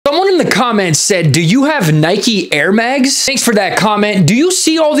the comments said, do you have Nike Air Mags? Thanks for that comment. Do you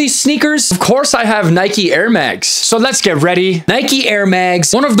see all these sneakers? Of course I have Nike Air Mags. So let's get ready. Nike Air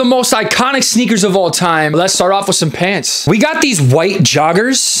Mags, one of the most iconic sneakers of all time. Let's start off with some pants. We got these white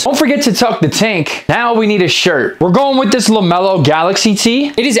joggers. Don't forget to tuck the tank. Now we need a shirt. We're going with this LaMelo Galaxy tee.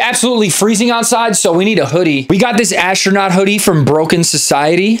 It is absolutely freezing outside, so we need a hoodie. We got this astronaut hoodie from Broken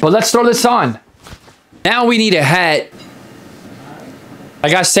Society. Well, let's throw this on. Now we need a hat.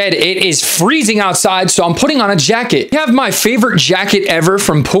 Like I said, it is freezing outside, so I'm putting on a jacket. I have my favorite jacket ever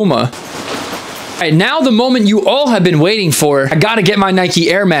from Puma. All right, now the moment you all have been waiting for. I gotta get my Nike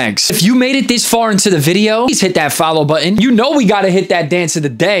Air Mags. If you made it this far into the video, please hit that follow button. You know we gotta hit that dance of the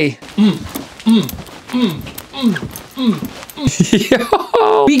day.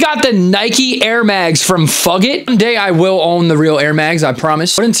 Yo, we got the Nike Air Mags from Fug It. One day I will own the real Air Mags, I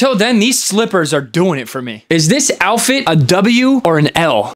promise. But until then, these slippers are doing it for me. Is this outfit a W or an L?